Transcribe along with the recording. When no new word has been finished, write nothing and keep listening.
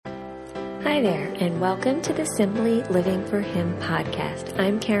Hi there, and welcome to the Simply Living for Him podcast.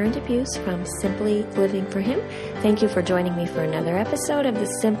 I'm Karen DeBuse from Simply Living for Him. Thank you for joining me for another episode of the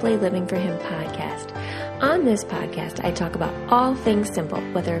Simply Living for Him podcast. On this podcast, I talk about all things simple,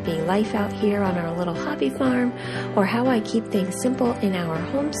 whether it be life out here on our little hobby farm, or how I keep things simple in our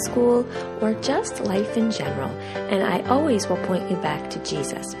homeschool, or just life in general. And I always will point you back to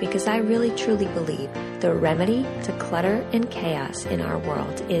Jesus, because I really truly believe the remedy to clutter and chaos in our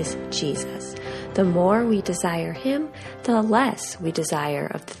world is Jesus. The more we desire Him, the less we desire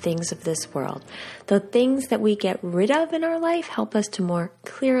of the things of this world. The things that we get rid of in our life help us to more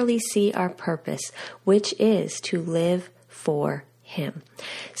clearly see our purpose, which is to live for Him.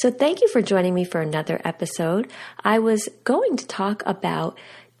 So thank you for joining me for another episode. I was going to talk about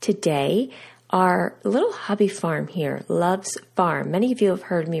today our little hobby farm here, Love's Farm. Many of you have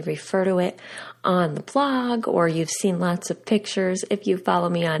heard me refer to it on the blog, or you've seen lots of pictures if you follow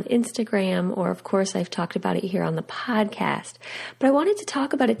me on Instagram, or of course I've talked about it here on the podcast. But I wanted to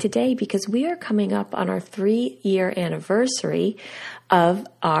talk about it today because we are coming up on our 3-year anniversary of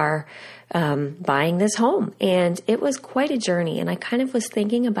our buying this home. And it was quite a journey, and I kind of was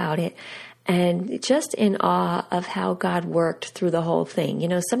thinking about it and just in awe of how God worked through the whole thing. You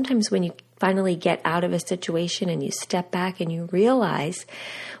know, sometimes when you finally get out of a situation and you step back and you realize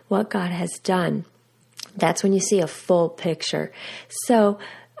what God has done, that's when you see a full picture. So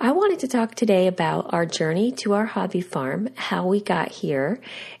I wanted to talk today about our journey to our hobby farm, how we got here,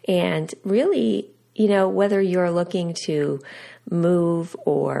 and really, you know, whether you're looking to move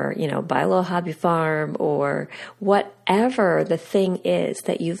or, you know, buy a little hobby farm or whatever the thing is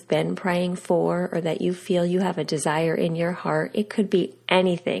that you've been praying for or that you feel you have a desire in your heart. It could be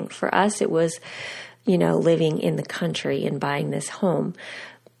anything. For us, it was, you know, living in the country and buying this home.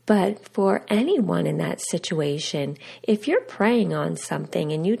 But for anyone in that situation, if you're praying on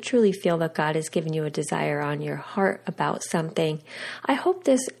something and you truly feel that God has given you a desire on your heart about something, I hope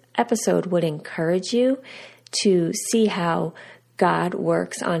this episode would encourage you to see how God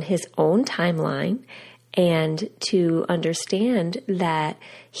works on His own timeline and to understand that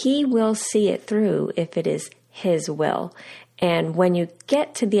He will see it through if it is His will. And when you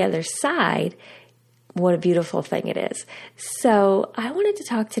get to the other side, what a beautiful thing it is. So I wanted to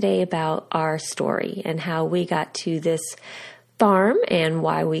talk today about our story and how we got to this farm and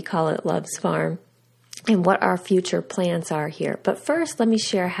why we call it Love's Farm, and what our future plans are here. But first, let me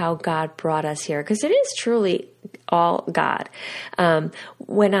share how God brought us here, because it is truly all God.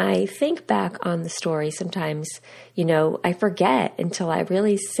 When I think back on the story, sometimes, you know, I forget until I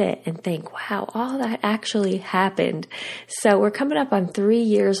really sit and think, wow, all that actually happened. So we're coming up on 3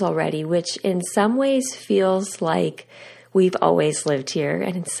 years already, which in some ways feels like we've always lived here.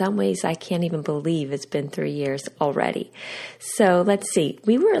 And in some ways, I can't even believe it's been 3 years already. So let's see.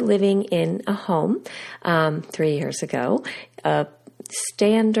 We were living in a home 3 years ago, a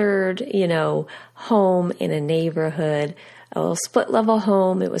standard, you know, home in a neighborhood, a little split level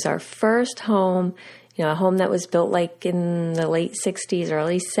home. It was our first home, you know, a home that was built like in the late 60s,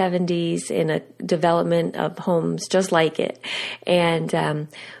 early 70s in a development of homes just like it. And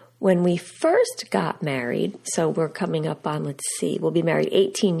when we first got married, so we're coming up on, let's see, we'll be married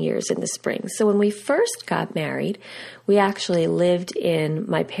 18 years in the spring. So when we first got married, we actually lived in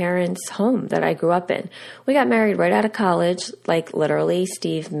my parents' home that I grew up in. We got married right out of college, like literally.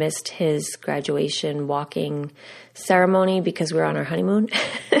 Steve missed his graduation walking ceremony because we were on our honeymoon.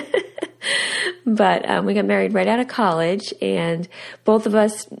 But we got married right out of college, and both of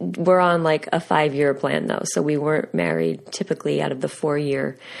us were on like a 5-year plan, though. So we weren't married typically out of the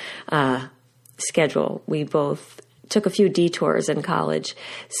 4-year schedule. We both took a few detours in college.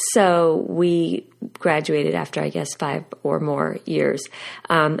 So we graduated after, I guess, 5 or more years.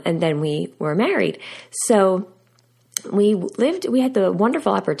 And then we were married. So we had the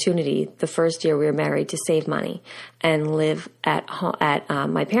wonderful opportunity the first year we were married to save money and live at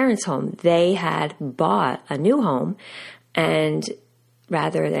my parents' home. They had bought a new home, and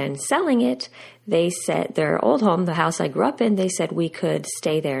rather than selling it, they said their old home, the house I grew up in, they said we could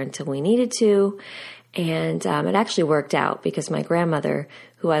stay there until we needed to. And it actually worked out because my grandmother,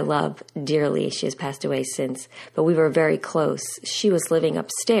 who I love dearly, she has passed away since, but we were very close. She was living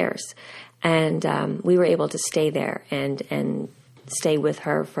upstairs. And we were able to stay there and stay with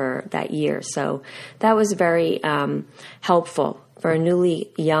her for that year. So that was very helpful for a newly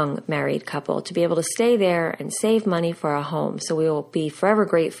young married couple to be able to stay there and save money for a home. So we will be forever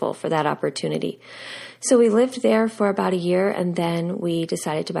grateful for that opportunity. So we lived there for about a year, and then we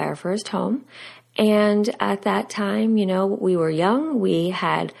decided to buy our first home. And at that time, you know, we were young. We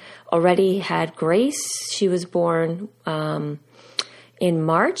had already had Grace. She was born in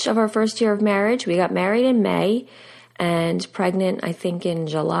March of our first year of marriage. We got married in May and pregnant, I think, in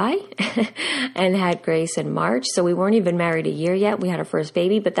July and had Grace in March. So we weren't even married a year yet. We had our first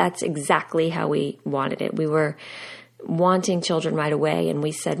baby, but that's exactly how we wanted it. We were wanting children right away. And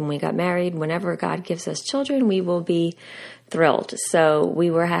we said when we got married, whenever God gives us children, we will be thrilled. So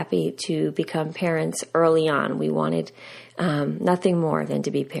we were happy to become parents early on. We wanted nothing more than to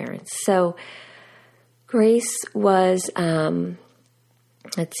be parents. So Grace was,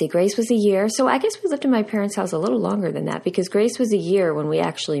 Grace was a year. So I guess we lived in my parents' house a little longer than that because Grace was a year when we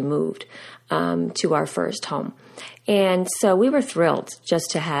actually moved to our first home. And so we were thrilled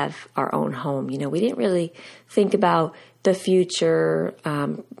just to have our own home. You know, we didn't really think about the future,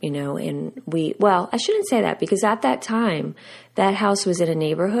 and I shouldn't say that because at that time, that house was in a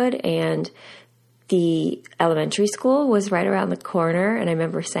neighborhood and the elementary school was right around the corner. And I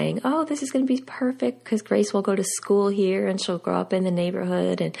remember saying, oh, this is going to be perfect because Grace will go to school here and she'll grow up in the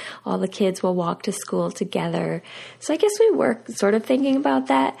neighborhood and all the kids will walk to school together. So I guess we were sort of thinking about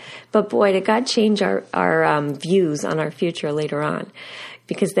that. But boy, did God change our views on our future later on.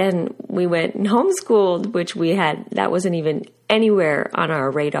 Because then we went and homeschooled, which that wasn't even anywhere on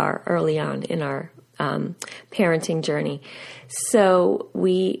our radar early on in our parenting journey. So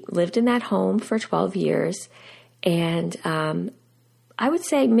we lived in that home for 12 years. And I would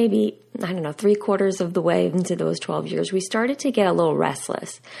say maybe, 3/4 of the way into those 12 years, we started to get a little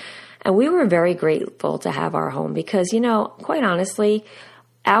restless. And we were very grateful to have our home because, quite honestly,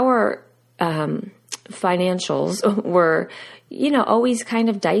 our financials were, always kind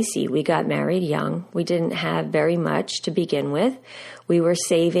of dicey. We got married young. We didn't have very much to begin with. We were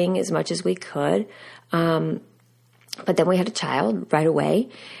saving as much as we could. But then we had a child right away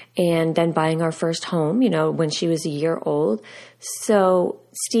and then buying our first home, when she was a year old. So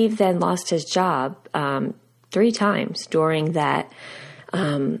Steve then lost his job 3 times during that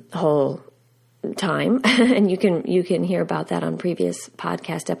whole time. And you can hear about that on previous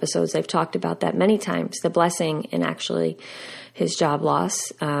podcast episodes. I've talked about that many times, the blessing and actually his job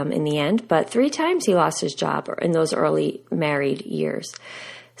loss in the end. But 3 times he lost his job in those early married years.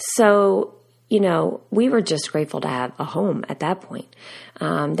 So, we were just grateful to have a home at that point,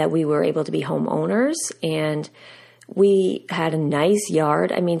 that we were able to be homeowners and we had a nice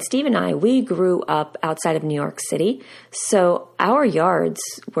yard. I mean, Steve and we grew up outside of New York City. So our yards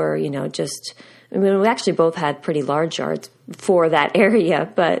were, we actually both had pretty large yards for that area,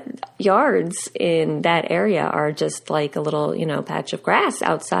 but yards in that area are just like a little, patch of grass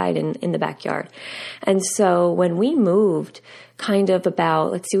outside in the backyard. And so when we moved kind of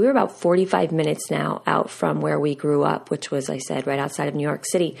we were about 45 minutes now out from where we grew up, which was, I said, right outside of New York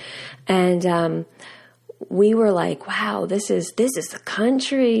City. And, we were like, wow, this is the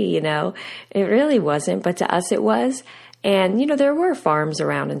country, It really wasn't, but to us it was. And, there were farms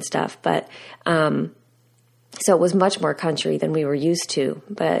around and stuff, but, so it was much more country than we were used to,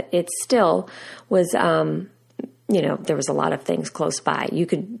 but it still was, there was a lot of things close by. You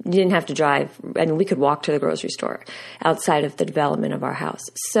didn't have to drive. We could walk to the grocery store outside of the development of our house.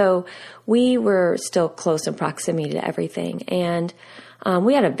 So we were still close in proximity to everything. And,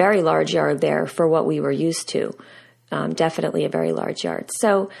 we had a very large yard there for what we were used to. Definitely a very large yard.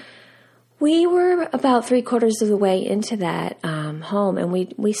 So we were about 3/4 of the way into that home, and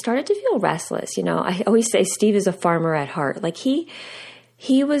we started to feel restless. I always say Steve is a farmer at heart. Like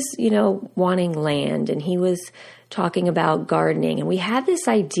he was, wanting land, and he was talking about gardening. And we had this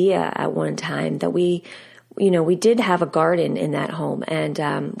idea at one time that we did have a garden in that home, and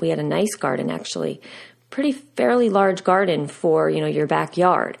we had a nice garden actually. Fairly large garden for, your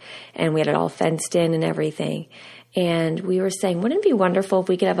backyard. And we had it all fenced in and everything. And we were saying, wouldn't it be wonderful if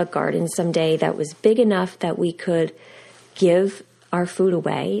we could have a garden someday that was big enough that we could give our food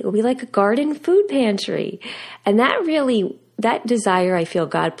away? It would be like a garden food pantry. And that desire, I feel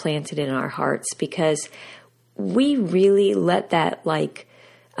God planted in our hearts because we really let that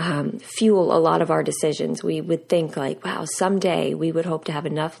fuel a lot of our decisions. We would think wow, someday we would hope to have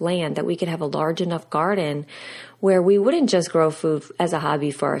enough land that we could have a large enough garden where we wouldn't just grow food as a hobby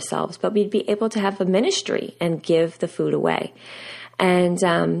for ourselves, but we'd be able to have a ministry and give the food away. And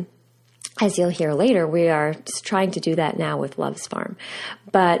as you'll hear later, we are trying to do that now with Love's Farm.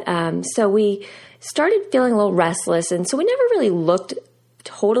 But so we started feeling a little restless, and so we never really looked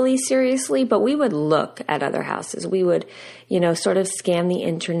totally seriously, but we would look at other houses. We would, sort of scan the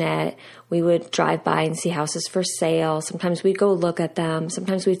internet. We would drive by and see houses for sale. Sometimes we'd go look at them.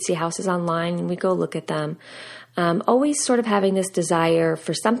 Sometimes we'd see houses online and we'd go look at them. Always sort of having this desire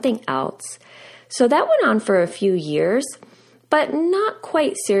for something else. So that went on for a few years, but not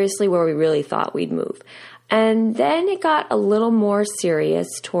quite seriously where we really thought we'd move. And then it got a little more serious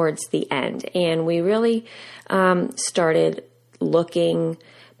towards the end. And we really started looking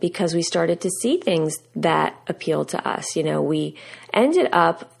because we started to see things that appealed to us. We ended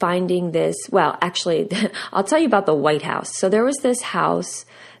up finding this, well, actually, I'll tell you about the White House. So there was this house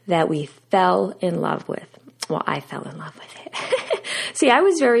that we fell in love with. Well, I fell in love with it. See, I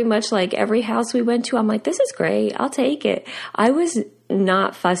was very much like every house we went to, I'm like, this is great. I'll take it. I was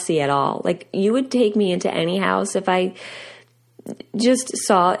not fussy at all. Like, you would take me into any house if I just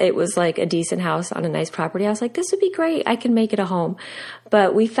saw it was like a decent house on a nice property. I was like, this would be great. I can make it a home.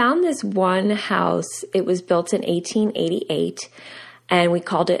 But we found this one house. It was built in 1888. And we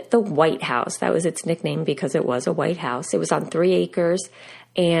called it the White House. That was its nickname because it was a white house. It was on 3 acres.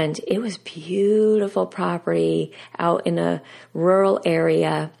 And it was beautiful property out in a rural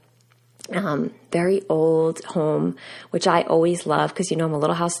area. Very old home, which I always love because, I'm a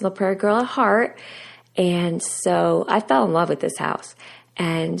little house on the prairie girl at heart. And so I fell in love with this house.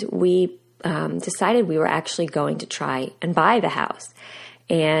 And we decided we were actually going to try and buy the house.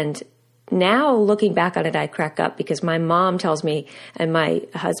 And now looking back on it, I crack up because my mom tells me and my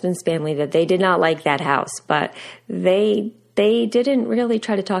husband's family that they did not like that house, but they didn't really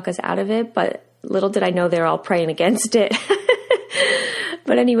try to talk us out of it, but little did I know they're all praying against it.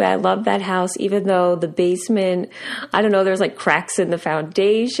 But anyway, I love that house, even though the basement, I don't know, there's like cracks in the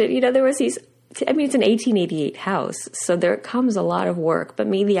foundation. There was these, it's an 1888 house, so there comes a lot of work. But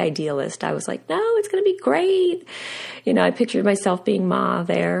me, the idealist, I was like, no, it's going to be great. I pictured myself being Ma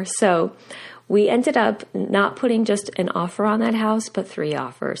there. So we ended up not putting just an offer on that house, but 3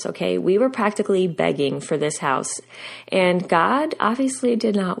 offers, okay? We were practically begging for this house. And God obviously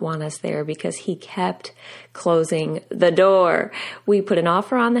did not want us there because he kept closing the door. We put an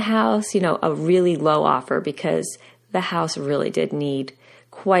offer on the house, a really low offer because the house really did need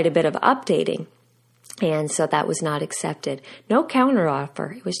quite a bit of updating. And so that was not accepted. No counter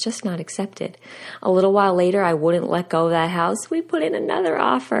offer. It was just not accepted. A little while later, I wouldn't let go of that house. We put in another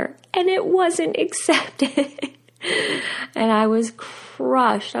offer and it wasn't accepted. And I was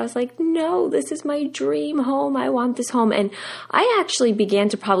crushed. I was like, no, this is my dream home. I want this home. And I actually began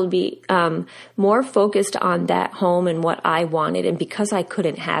to probably be more focused on that home and what I wanted. And because I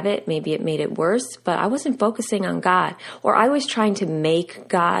couldn't have it, maybe it made it worse, but I wasn't focusing on God. Or I was trying to make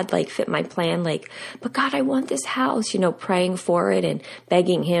God fit my plan. But God, I want this house, praying for it and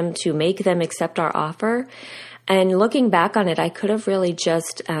begging him to make them accept our offer. And looking back on it, I could have really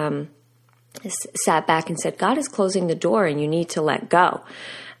just sat back and said, God is closing the door and you need to let go.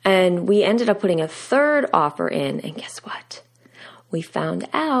 And we ended up putting a 3rd offer in. And guess what? We found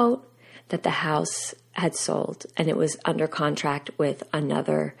out that the house had sold and it was under contract with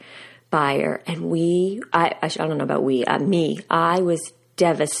another buyer. And I don't know about me, I was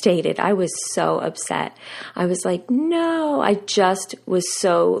devastated. I was so upset. I was like, no, I just was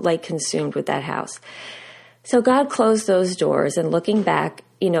so consumed with that house. So God closed those doors, and looking back,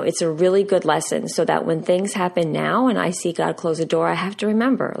 it's a really good lesson so that when things happen now and I see God close a door, I have to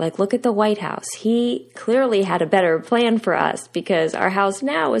remember, look at the White House. He clearly had a better plan for us because our house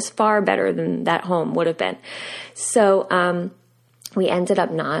now is far better than that home would have been. So we ended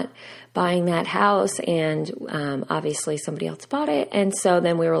up not buying that house, and obviously somebody else bought it. And so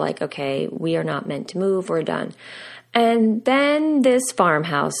then we were like, okay, we are not meant to move. We're done. And then this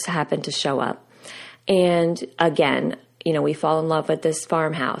farmhouse happened to show up. And again, we fall in love with this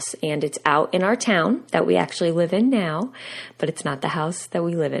farmhouse, and it's out in our town that we actually live in now, but it's not the house that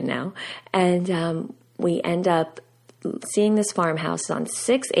we live in now. And we end up seeing this farmhouse on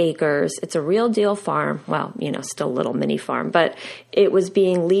 6 acres. It's a real deal farm. Well, still a little mini farm, but it was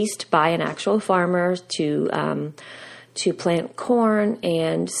being leased by an actual farmer to plant corn.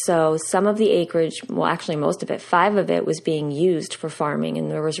 And so some of the acreage, well, actually most of it, 5 of it was being used for farming. And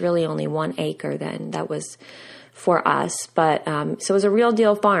there was really only 1 acre then that was for us. But so it was a real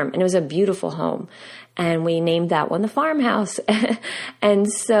deal farm, and it was a beautiful home. And we named that one the farmhouse.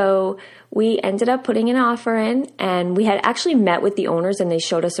 And so we ended up putting an offer in, and we had actually met with the owners, and they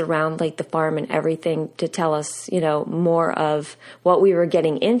showed us around the farm and everything to tell us, more of what we were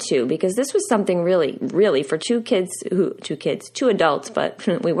getting into, because this was something really for 2 adults,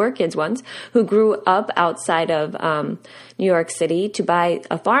 but we were kids once, who grew up outside of New York City. To buy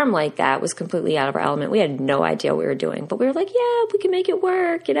a farm like that was completely out of our element. We had no idea what we were doing, but we were like, yeah, we can make it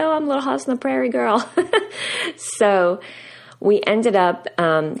work. I'm a little house on the prairie girl. So we ended up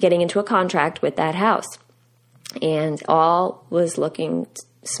getting into a contract with that house, and all was looking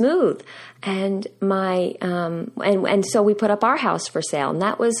smooth. And and so we put up our house for sale, and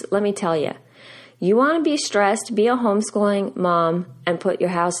that was, let me tell you, You want to be stressed, be a homeschooling mom, and put your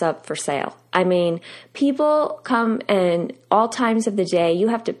house up for sale. I mean, people come and all times of the day, you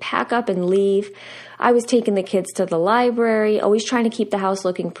have to pack up and leave. I was taking the kids to the library, always trying to keep the house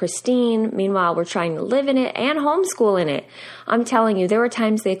looking pristine. Meanwhile, we're trying to live in it and homeschool in it. I'm telling you, there were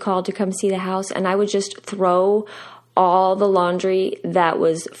times they called to come see the house, and I would just throw all the laundry that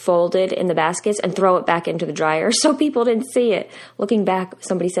was folded in the baskets and throw it back into the dryer so people didn't see it. Looking back,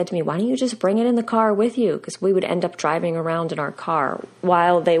 somebody said to me, why don't you just bring it in the car with you? Because we would end up driving around in our car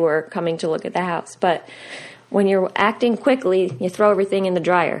while they were coming to look at the house. But when you're acting quickly, you throw everything in the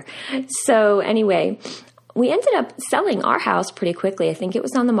dryer. So anyway, we ended up selling our house pretty quickly. I think it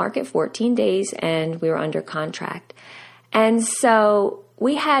was on the market 14 days and we were under contract. And so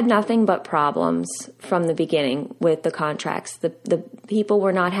we had nothing but problems from the beginning with the contracts. The people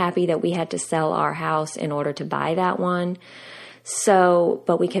were not happy that we had to sell our house in order to buy that one. So,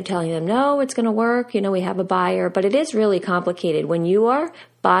 but we kept telling them, no, it's going to work. You know, we have a buyer. But it is really complicated when you are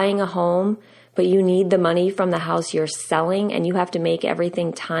buying a home, but you need the money from the house you're selling and you have to make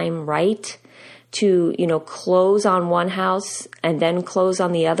everything time right to, you know, close on one house and then close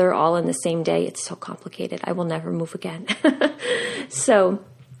on the other all in the same day. It's so complicated. I will never move again. So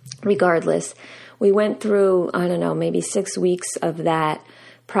regardless, we went through, I don't know, maybe 6 weeks of that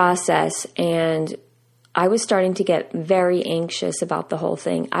process, and I was starting to get very anxious about the whole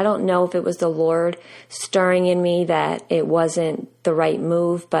thing. I don't know if it was the Lord stirring in me that it wasn't the right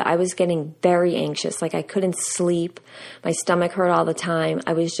move, but I was getting very anxious. Like I couldn't sleep. My stomach hurt all the time.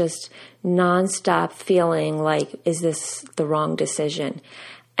 I was just nonstop feeling like, is this the wrong decision?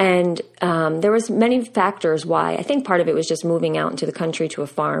 And there was many factors why. I think part of it was just moving out into the country to a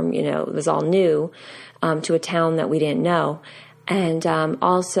farm. You know, it was all new, to a town that we didn't know. And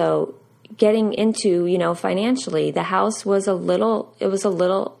also getting into, you know, financially, the house was a little,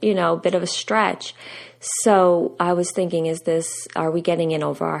 you know, bit of a stretch. So I was thinking, are we getting in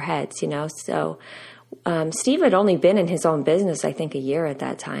over our heads, you know? So Steve had only been in his own business, I think, a year at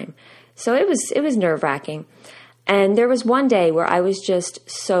that time. So it was nerve-wracking. And there was one day where I was just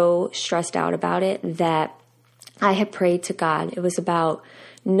so stressed out about it that I had prayed to God. It was about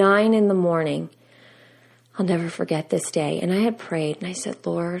 9 a.m. I'll never forget this day. And I had prayed and I said,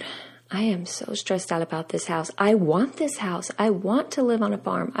 Lord, I am so stressed out about this house. I want this house. I want to live on a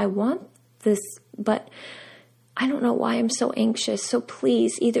farm. I want this, but I don't know why I'm so anxious. So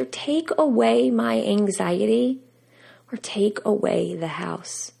please either take away my anxiety or take away the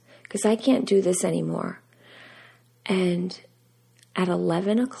house, because I can't do this anymore. And at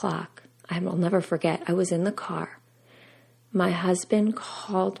 11 o'clock, I will never forget, I was in the car. My husband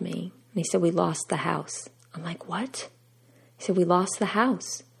called me and he said, we lost the house. I'm like, what? He said, we lost the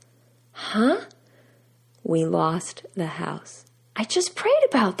house. Huh? We lost the house. I just prayed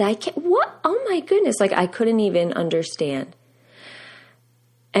about that. What? Oh my goodness. Like I couldn't even understand.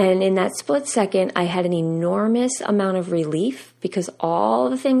 And in that split second, I had an enormous amount of relief because all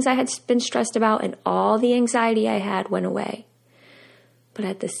the things I had been stressed about and all the anxiety I had went away. But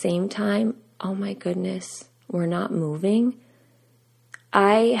at the same time, oh my goodness, we're not moving.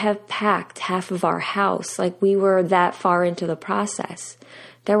 I have packed half of our house. Like we were that far into the process.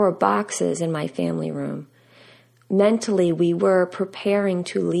 There were boxes in my family room. Mentally, we were preparing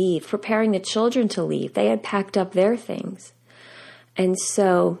to leave, preparing the children to leave. They had packed up their things. And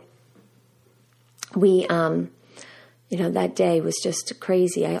so we, that day was just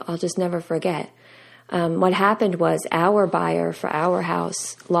crazy. I'll just never forget. What happened was our buyer for our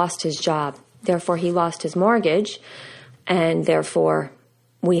house lost his job. Therefore, he lost his mortgage. And therefore,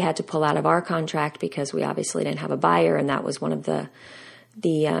 we had to pull out of our contract because we obviously didn't have a buyer. And that was one of the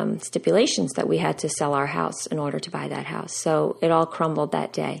stipulations that we had to sell our house in order to buy that house. So it all crumbled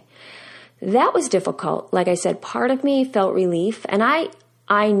that day. That was difficult. Like I said, part of me felt relief, and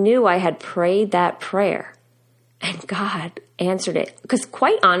I knew I had prayed that prayer, and God answered it. Because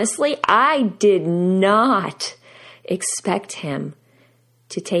quite honestly, I did not expect him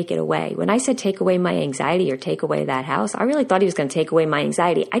to take it away. When I said take away my anxiety or take away that house, I really thought he was going to take away my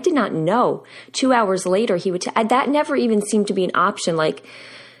anxiety. I did not know 2 hours later he would that never even seemed to be an option. Like,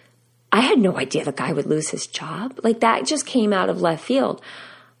 I had no idea the guy would lose his job. Like, that just came out of left field.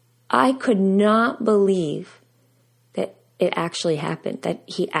 I could not believe that it actually happened, that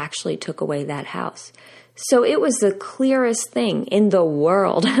he actually took away that house. So it was the clearest thing in the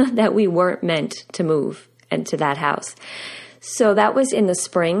world that we weren't meant to move into that house. So that was in the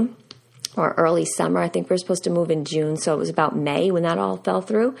spring or early summer. I think we were supposed to move in June, so it was about May when that all fell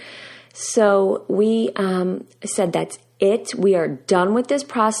through. So we said, that's it. We are done with this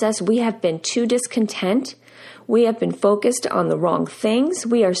process. We have been too discontent We have been focused on the wrong things.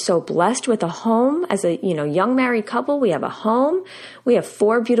 We are so blessed with a home as a, young married couple. We have a home. We have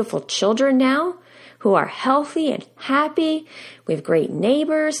 4 beautiful children now who are healthy and happy. We have great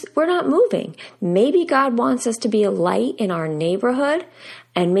neighbors. We're not moving. Maybe God wants us to be a light in our neighborhood,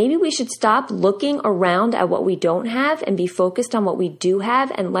 and maybe we should stop looking around at what we don't have and be focused on what we do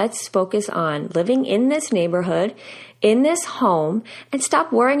have, and let's focus on living in this neighborhood, in this home, and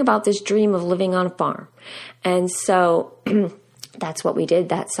stop worrying about this dream of living on a farm. And so that's what we did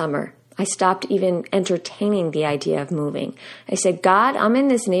that summer. I stopped even entertaining the idea of moving. I said, God, I'm in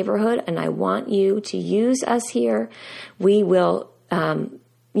this neighborhood and I want you to use us here. We will,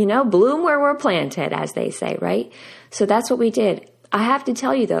 bloom where we're planted, as they say, right? So that's what we did. I have to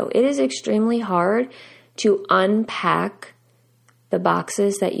tell you though, it is extremely hard to unpack the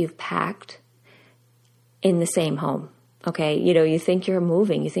boxes that you've packed in the same home. Okay. You think you're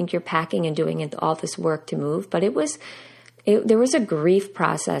moving, you think you're packing and doing all this work to move, but there was a grief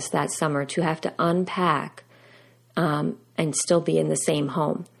process that summer to have to unpack and still be in the same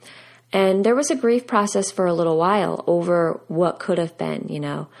home. And there was a grief process for a little while over what could have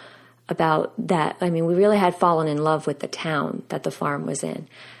been, about that. I mean, we really had fallen in love with the town that the farm was in.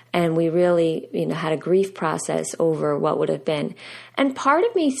 And we really, had a grief process over what would have been. And part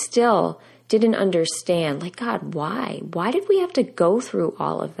of me still didn't understand, like, God, why? Why did we have to go through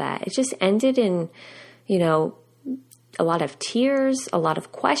all of that? It just ended in, a lot of tears, a lot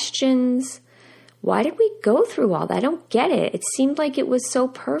of questions. Why did we go through all that? I don't get it. It seemed like it was so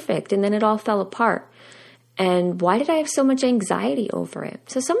perfect, and then it all fell apart. And why did I have so much anxiety over it?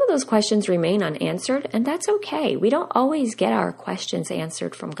 So some of those questions remain unanswered, and that's okay. We don't always get our questions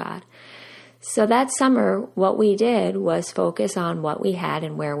answered from God. So that summer, what we did was focus on what we had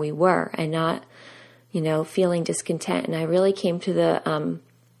and where we were, and not, feeling discontent. And I really came to the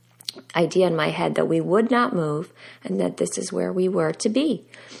idea in my head that we would not move, and that this is where we were to be,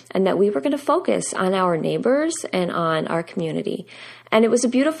 and that we were going to focus on our neighbors and on our community. And it was a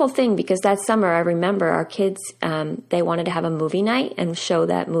beautiful thing because that summer, I remember our kids, they wanted to have a movie night and show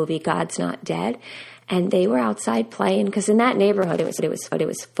that movie God's Not Dead. And they were outside playing because in that neighborhood, it was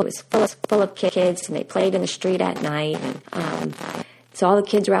full of kids, and they played in the street at night. And so all the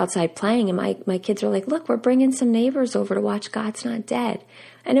kids were outside playing, and my kids were like, look, we're bringing some neighbors over to watch God's Not Dead.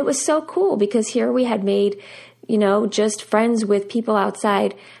 And it was so cool because here we had made, just friends with people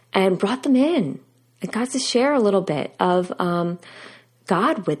outside and brought them in and got to share a little bit of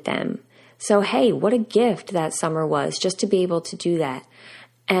God with them. So, hey, what a gift that summer was just to be able to do that.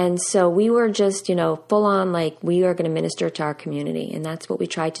 And so we were just, full on, like, we are going to minister to our community. And that's what we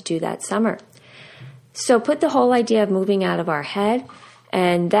tried to do that summer. So put the whole idea of moving out of our head.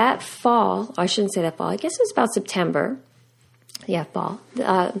 And that fall, I shouldn't say that fall, I guess it was about September. Yeah, fall.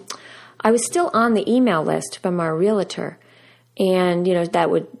 I was still on the email list from our realtor. And, that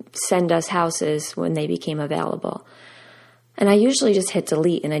would send us houses when they became available. And I usually just hit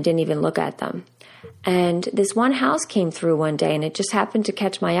delete and I didn't even look at them. And this one house came through one day, and it just happened to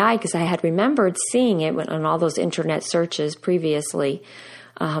catch my eye because I had remembered seeing it on all those internet searches previously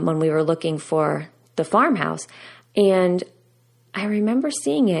when we were looking for the farmhouse. And I remember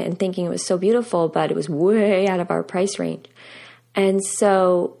seeing it and thinking it was so beautiful, but it was way out of our price range. And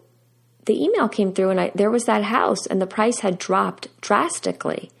so the email came through, and there was that house, and the price had dropped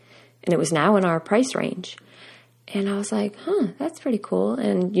drastically, and it was now in our price range. And I was like, that's pretty cool.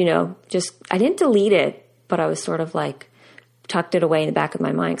 And, I didn't delete it, but I was sort of like tucked it away in the back of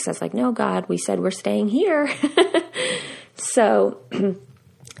my mind because I was like, no, God, we said we're staying here. So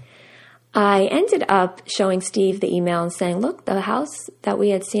I ended up showing Steve the email and saying, look, the house that we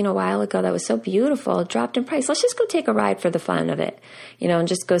had seen a while ago that was so beautiful dropped in price. Let's just go take a ride for the fun of it, and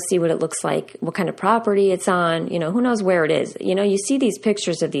just go see what it looks like, what kind of property it's on, who knows where it is. You see these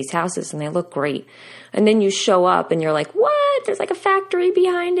pictures of these houses and they look great. And then you show up and you're like, what? There's like a factory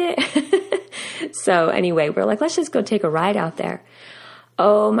behind it. So anyway, we're like, let's just go take a ride out there.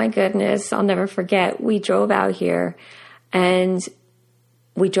 Oh my goodness. I'll never forget. We drove out here and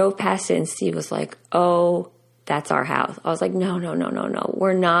we drove past it, and Steve was like, oh, that's our house. I was like, no.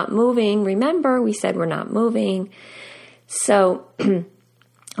 We're not moving. Remember, we said we're not moving. So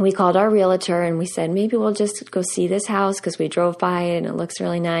we called our realtor and we said, maybe we'll just go see this house because we drove by it and it looks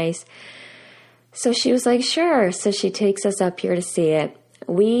really nice. So she was like, sure. So she takes us up here to see it.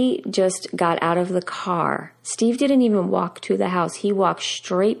 We just got out of the car. Steve didn't even walk to the house. He walked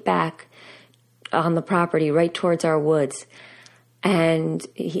straight back on the property right towards our woods. And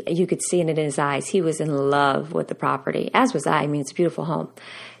you could see it in his eyes. He was in love with the property, as was I. I mean, it's a beautiful home.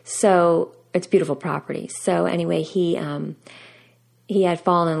 So it's a beautiful property. So anyway, he he had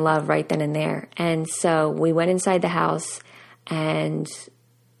fallen in love right then and there. And so we went inside the house, and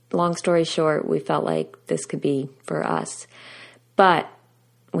long story short, we felt like this could be for us. But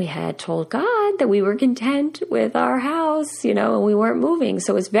we had told God that we were content with our house, and we weren't moving.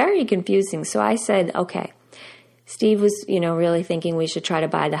 So it was very confusing. So I said, okay, Steve was, really thinking we should try to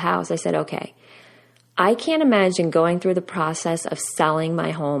buy the house. I said, okay, I can't imagine going through the process of selling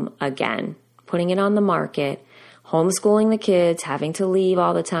my home again, putting it on the market, homeschooling the kids, having to leave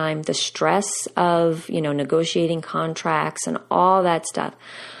all the time, the stress of, negotiating contracts and all that stuff.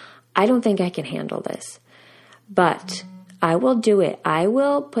 I don't think I can handle this, but I will do it. I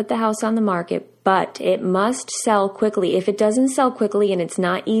will put the house on the market, but it must sell quickly. If it doesn't sell quickly and it's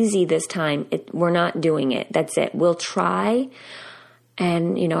not easy this time, we're not doing it. That's it. We'll try.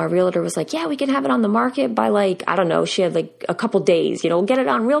 And, our realtor was like, yeah, we can have it on the market by she had a couple days, we'll get it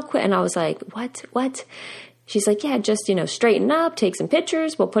on real quick. And I was like, what? She's like, yeah, just, straighten up, take some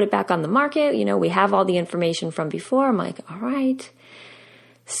pictures. We'll put it back on the market. We have all the information from before. I'm like, all right.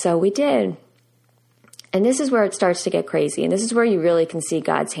 So we did. And this is where it starts to get crazy. And this is where you really can see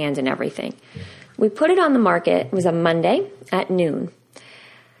God's hand in everything. We put it on the market. It was a Monday at noon.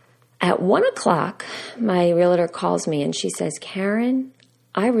 At 1 o'clock, my realtor calls me and she says, Karen,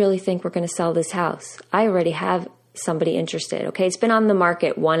 I really think we're going to sell this house. I already have somebody interested. Okay, it's been on the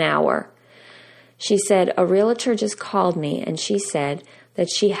market 1 hour. She said, a realtor just called me and she said that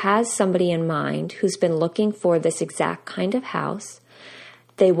she has somebody in mind who's been looking for this exact kind of house.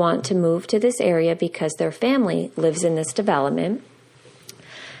 They want to move to this area because their family lives in this development,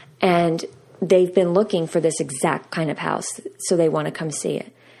 and they've been looking for this exact kind of house, so they want to come see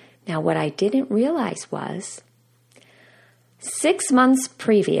it. Now, what I didn't realize was 6 months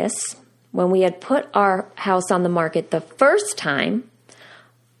previous, when we had put our house on the market the first time,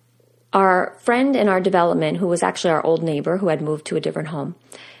 our friend in our development, who was actually our old neighbor who had moved to a different home,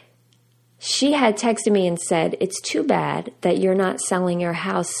 she had texted me and said, it's too bad that you're not selling your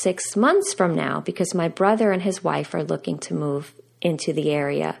house 6 months from now because my brother and his wife are looking to move into the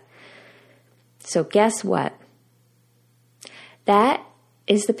area. So guess what? That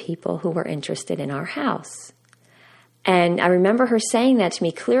is the people who were interested in our house. And I remember her saying that to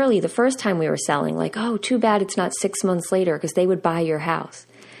me clearly the first time we were selling, like, oh, too bad it's not 6 months later because they would buy your house.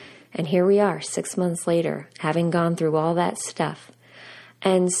 And here we are 6 months later, having gone through all that stuff.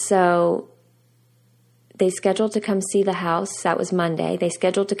 And so they scheduled to come see the house. That was Monday. They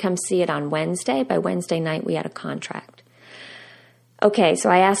scheduled to come see it on Wednesday. By Wednesday night, we had a contract. Okay, so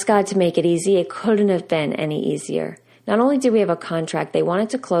I asked God to make it easy. It couldn't have been any easier. Not only did we have a contract, they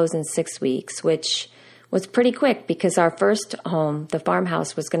wanted to close in 6 weeks, which was pretty quick because our first home, the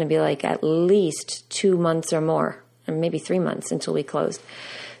farmhouse, was going to be at least 2 months or more, or maybe 3 months until we closed.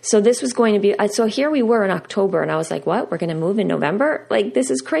 So this was going to be, so here we were in October, and I was like, what? We're going to move in November? This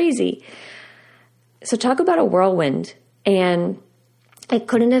is crazy. So talk about a whirlwind. And it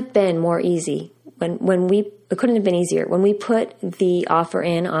couldn't have been more easy. It couldn't have been easier. When we put the offer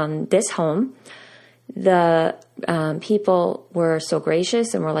in on this home, the people were so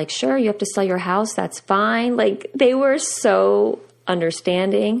gracious and were like, sure, you have to sell your house. That's fine. They were so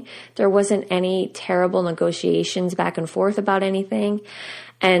understanding. There wasn't any terrible negotiations back and forth about anything.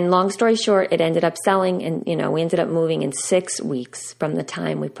 And long story short, it ended up selling, and, we ended up moving in 6 weeks from the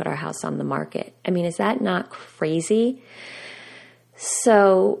time we put our house on the market. I mean, is that not crazy?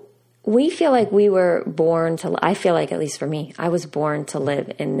 So we feel like we were born to, I feel like, at least for me, I was born to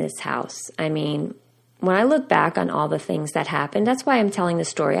live in this house. I mean, when I look back on all the things that happened, that's why I'm telling the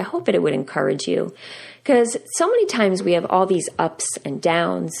story. I hope that it would encourage you, because so many times we have all these ups and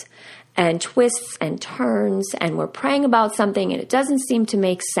downs and twists and turns, and we're praying about something and it doesn't seem to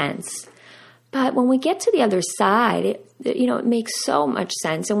make sense. But when we get to the other side, it makes so much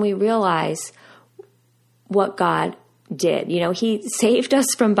sense, and we realize what God did. He saved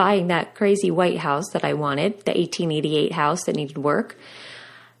us from buying that crazy white house that I wanted, the 1888 house that needed work.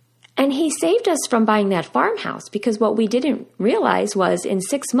 And he saved us from buying that farmhouse, because what we didn't realize was in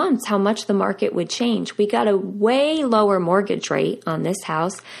 6 months how much the market would change. We got a way lower mortgage rate on this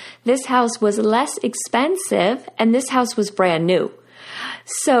house. This house was less expensive, and this house was brand new.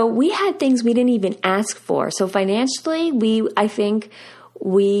 So we had things we didn't even ask for. So financially, I think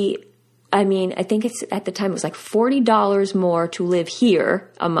it's at the time it was like $40 more to live here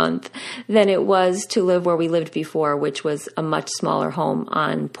a month than it was to live where we lived before, which was a much smaller home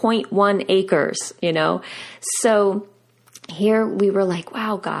on 0.1 acres, So here we were like,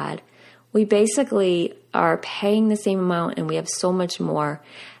 wow, God, we basically are paying the same amount and we have so much more.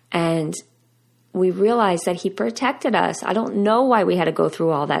 And we realized that he protected us. I don't know why we had to go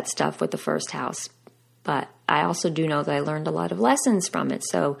through all that stuff with the first house. but I also do know that I learned a lot of lessons from it.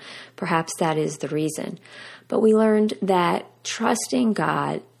 So perhaps that is the reason. But we learned that trusting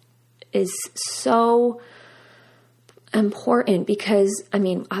God is so important because,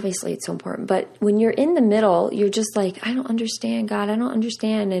 obviously it's so important, but when you're in the middle, you're just like, I don't understand, God, I don't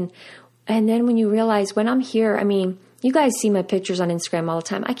understand. And then when you realize when I'm here, you guys see my pictures on Instagram all the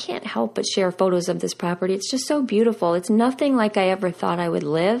time. I can't help but share photos of this property. It's just so beautiful. It's nothing like I ever thought I would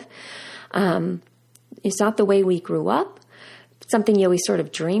live. It's not the way we grew up. It's something you always sort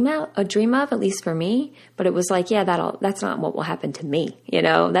of dream of, at least for me. But it was like, yeah, that's not what will happen to me.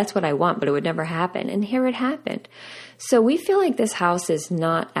 That's what I want, but it would never happen. And here it happened. So we feel like this house is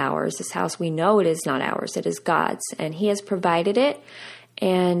not ours. This house, we know it is not ours. It is God's, and He has provided it.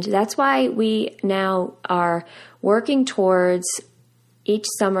 And that's why we now are working towards each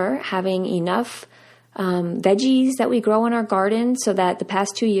summer having enough veggies that we grow in our garden, so that the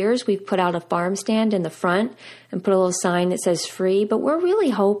past 2 years we've put out a farm stand in the front and put a little sign that says free. But we're really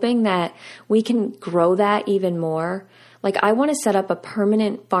hoping that we can grow that even more. Like, I want to set up a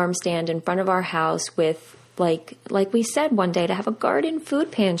permanent farm stand in front of our house with, like we said one day, to have a garden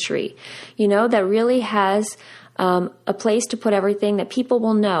food pantry, that really has a place to put everything that people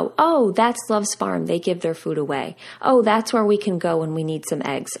will know. Oh, that's Love's Farm. They give their food away. Oh, that's where we can go when we need some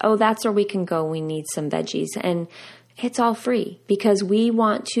eggs. Oh, that's where we can go when we need some veggies. And it's all free because we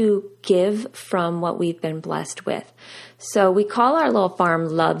want to give from what we've been blessed with. So we call our little farm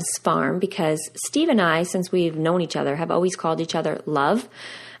Love's Farm because Steve and I, since we've known each other, have always called each other Love.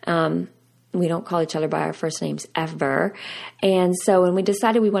 We don't call each other by our first names ever. And so when we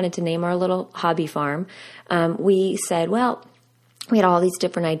decided we wanted to name our little hobby farm, we said, well, we had all these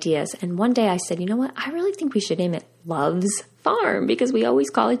different ideas. And one day I said, you know what? I really think we should name it Love's Farm because we always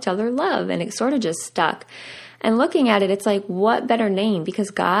call each other Love. And it sort of just stuck. And looking at it, it's like, what better name?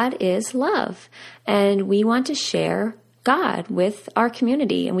 Because God is love. And we want to share God with our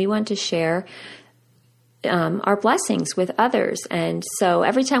community. And we want to share our blessings with others. And so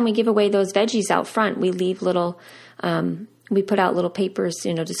every time we give away those veggies out front, we leave little, we put out little papers,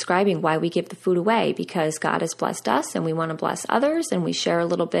 describing why we give the food away, because God has blessed us and we want to bless others. And we share a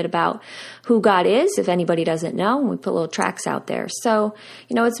little bit about who God is, if anybody doesn't know, and we put little tracts out there. So,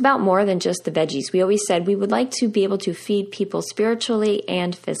 it's about more than just the veggies. We always said we would like to be able to feed people spiritually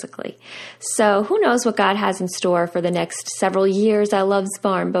and physically. So who knows what God has in store for the next several years at Love's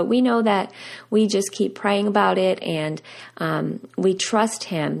Farm, but we know that we just keep praying about it, and we trust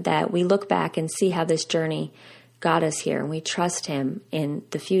Him that we look back and see how this journey got us here, and we trust Him in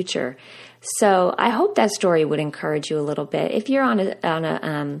the future. So I hope that story would encourage you a little bit. If you're on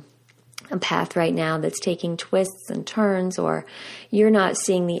a path right now that's taking twists and turns, or you're not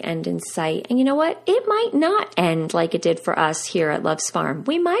seeing the end in sight, and you know what? It might not end like it did for us here at Love's Farm.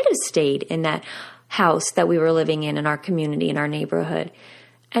 We might have stayed in that house that we were living in our community, in our neighborhood.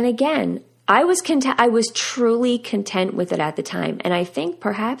 And again, I was content. I was truly content with it at the time. And I think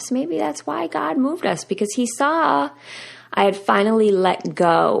perhaps maybe that's why God moved us, because He saw I had finally let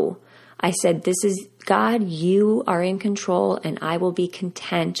go. I said, this is God, you are in control, and I will be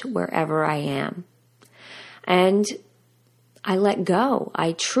content wherever I am. And I let go.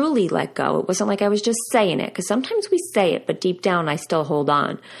 I truly let go. It wasn't like I was just saying it, because sometimes we say it, but deep down I still hold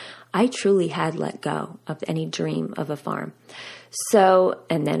on. I truly had let go of any dream of a farm. So,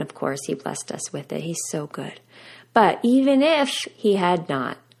 and then of course He blessed us with it. He's so good. But even if He had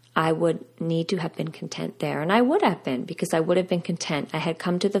not, I would need to have been content there. And I would have been, because I would have been content. I had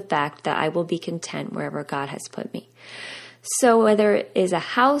come to the fact that I will be content wherever God has put me. So whether it is a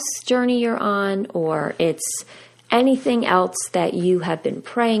house journey you're on, or it's anything else that you have been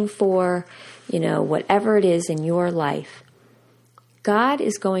praying for, whatever it is in your life, God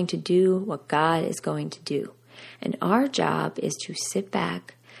is going to do what God is going to do. And our job is to sit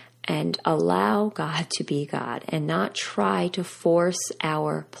back and allow God to be God and not try to force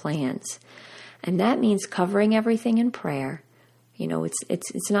our plans. And that means covering everything in prayer.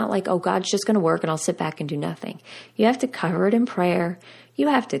 It's not like, oh, God's just going to work and I'll sit back and do nothing. You have to cover it in prayer. You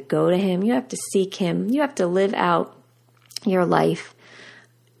have to go to Him. You have to seek Him. You have to live out your life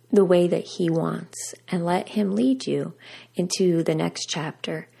the way that He wants and let Him lead you into the next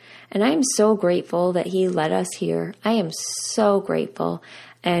chapter. And I am so grateful that He led us here. I am so grateful.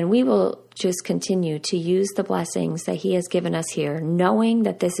 And we will just continue to use the blessings that He has given us here, knowing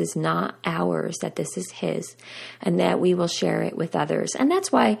that this is not ours, that this is His, and that we will share it with others. And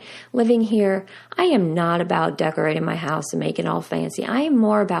that's why living here, I am not about decorating my house and making it all fancy. I am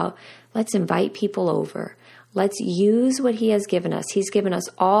more about, let's invite people over. Let's use what he has given us. He's given us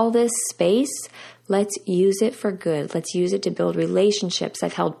all this space. Let's use it for good. Let's use it to build relationships.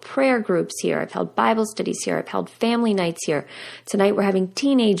 I've held prayer groups here. I've held Bible studies here. I've held family nights here. Tonight we're having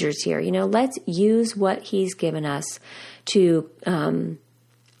teenagers here. Let's use what he's given us to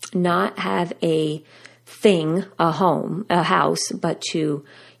not have a thing, a home, a house, but to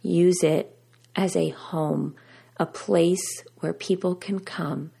use it as a home, a place where people can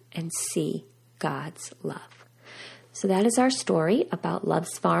come and see God's love. So that is our story about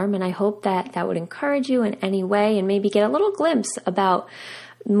Love's Farm, and I hope that would encourage you in any way and maybe get a little glimpse about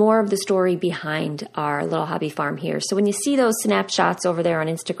more of the story behind our little hobby farm here. So when you see those snapshots over there on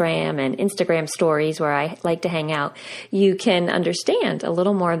Instagram and Instagram stories where I like to hang out, you can understand a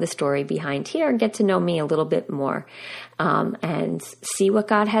little more of the story behind here and get to know me a little bit more and see what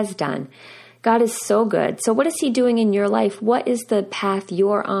God has done. God is so good. So what is he doing in your life? What is the path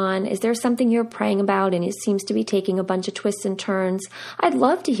you're on? Is there something you're praying about and it seems to be taking a bunch of twists and turns? I'd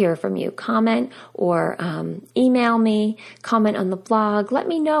love to hear from you. Comment or email me, comment on the blog. Let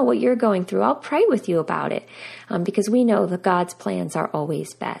me know what you're going through. I'll pray with you about it because we know that God's plans are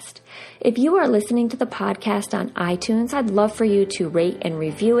always best. If you are listening to the podcast on iTunes, I'd love for you to rate and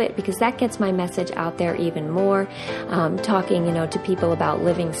review it because that gets my message out there even more. Talking, to people about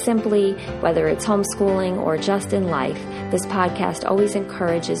living simply, whether it's homeschooling or just in life, this podcast always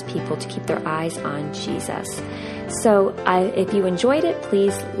encourages people to keep their eyes on Jesus. So if you enjoyed it,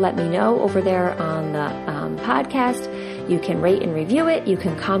 please let me know over there on the podcast. You can rate and review it. You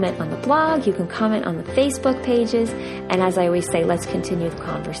can comment on the blog. You can comment on the Facebook pages. And as I always say, let's continue the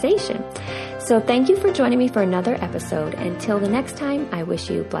conversation. So thank you for joining me for another episode. Until the next time, I wish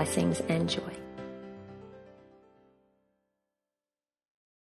you blessings and joy.